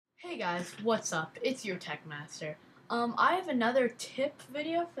guys, what's up? It's your Tech Master. I have another tip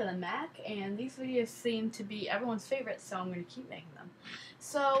video for the Mac, and these videos seem to be everyone's favorite, so I'm going to keep making them.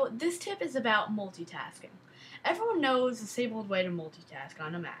 So this tip is about multitasking. Everyone knows the same old way to multitask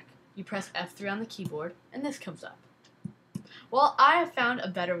on a Mac. You press F3 on the keyboard, and this comes up. Well, I have found a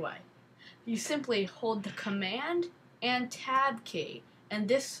better way. You simply hold the Command and Tab key, and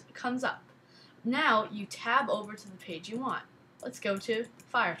this comes up. Now you tab over to the page you want. Let's go to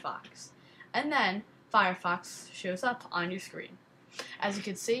Firefox. And then Firefox shows up on your screen. As you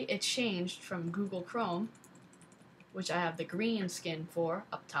can see, it changed from Google Chrome, which I have the green skin for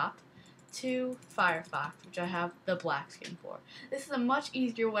up top, to Firefox, which I have the black skin for. This is a much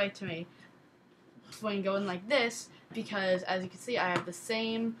easier way to me when going like this, because as you can see, I have the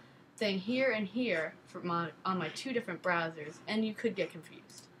same thing here and here on my two different browsers, and you could get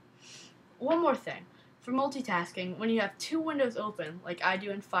confused. One more thing. For multitasking, when you have two windows open, like I do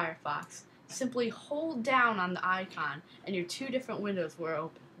in Firefox, simply hold down on the icon and your two different windows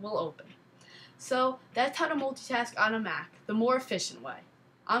will open. So that's how to multitask on a Mac, the more efficient way.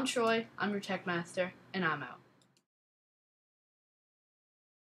 I'm Troy, I'm your Tech Master, and I'm out.